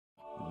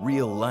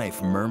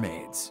real-life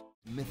mermaids,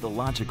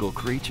 mythological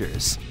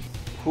creatures.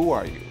 Who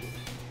are you?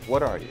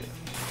 What are you?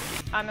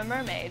 I'm a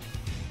mermaid.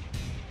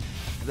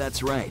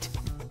 That's right,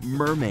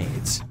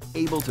 mermaids,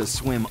 able to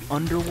swim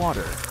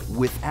underwater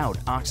without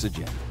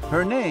oxygen.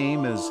 Her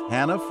name is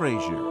Hannah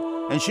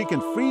Fraser, and she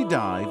can free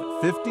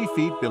dive 50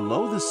 feet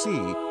below the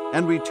sea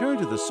and return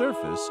to the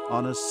surface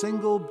on a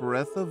single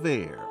breath of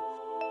air.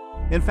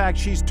 In fact,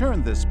 she's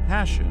turned this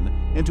passion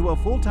into a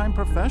full-time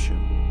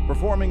profession,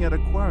 performing at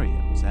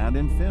aquariums and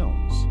in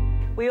films.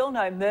 We all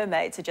know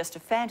mermaids are just a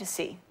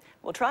fantasy.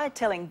 Well, try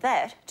telling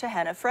that to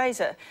Hannah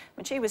Fraser.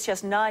 When she was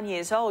just 9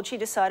 years old, she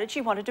decided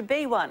she wanted to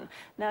be one.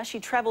 Now she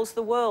travels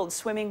the world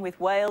swimming with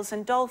whales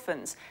and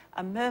dolphins,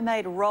 a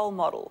mermaid role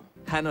model.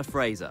 Hannah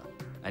Fraser,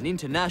 an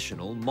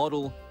international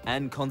model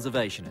and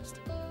conservationist.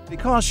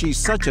 Because she's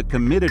such a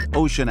committed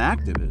ocean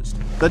activist,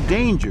 the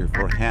danger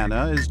for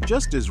Hannah is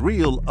just as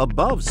real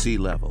above sea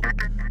level.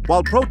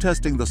 While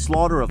protesting the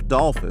slaughter of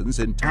dolphins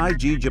in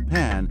Taiji,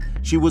 Japan,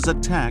 she was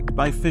attacked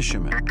by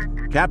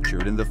fishermen,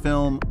 captured in the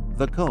film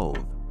The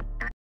Cove.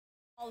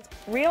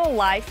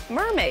 Real-life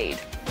mermaid.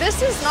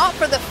 This is not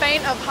for the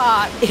faint of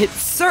heart. It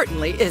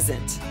certainly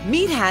isn't.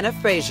 Meet Hannah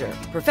Fraser,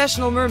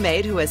 professional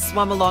mermaid who has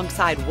swum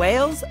alongside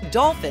whales,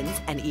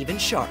 dolphins, and even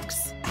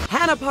sharks.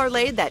 Hannah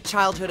parlayed that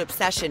childhood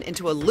obsession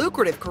into a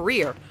lucrative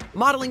career,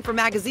 modeling for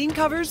magazine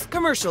covers,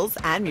 commercials,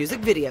 and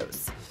music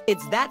videos.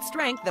 It's that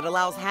strength that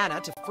allows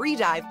Hannah to free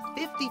dive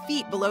 50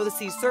 feet below the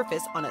sea's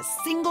surface on a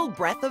single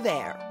breath of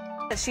air.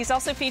 She's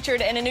also featured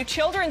in a new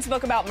children's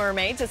book about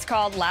mermaids. It's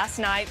called Last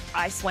Night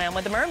I Swam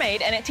with a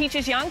Mermaid, and it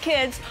teaches young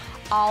kids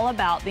all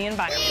about the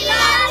environment. We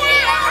love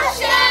the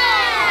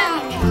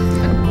ocean!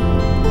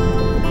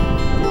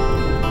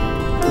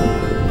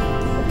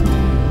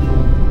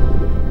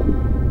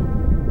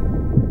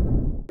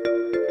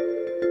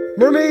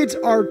 Mermaids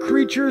are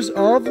creatures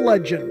of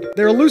legend.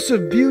 Their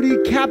elusive beauty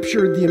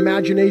captured the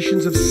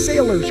imaginations of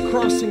sailors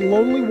crossing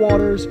lonely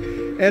waters,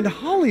 and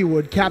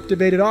Hollywood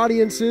captivated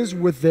audiences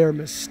with their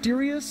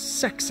mysterious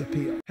sex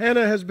appeal.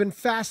 Hannah has been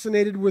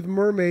fascinated with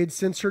mermaids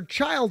since her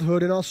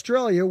childhood in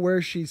Australia,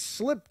 where she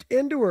slipped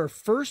into her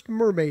first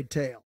mermaid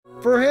tale.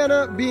 For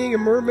Hannah, being a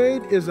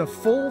mermaid is a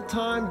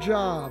full-time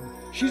job.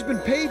 She's been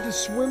paid to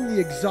swim the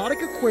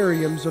exotic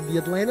aquariums of the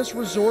Atlantis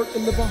Resort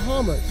in the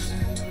Bahamas,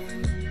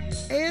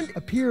 and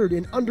appeared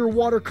in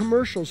underwater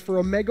commercials for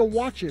Omega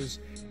watches.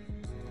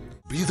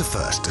 Be the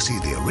first to see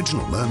the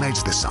original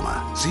mermaids this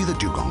summer. See the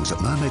dugongs at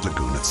Mermaid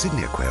Lagoon at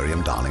Sydney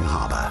Aquarium, Darling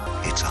Harbour.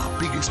 It's our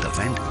biggest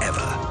event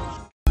ever.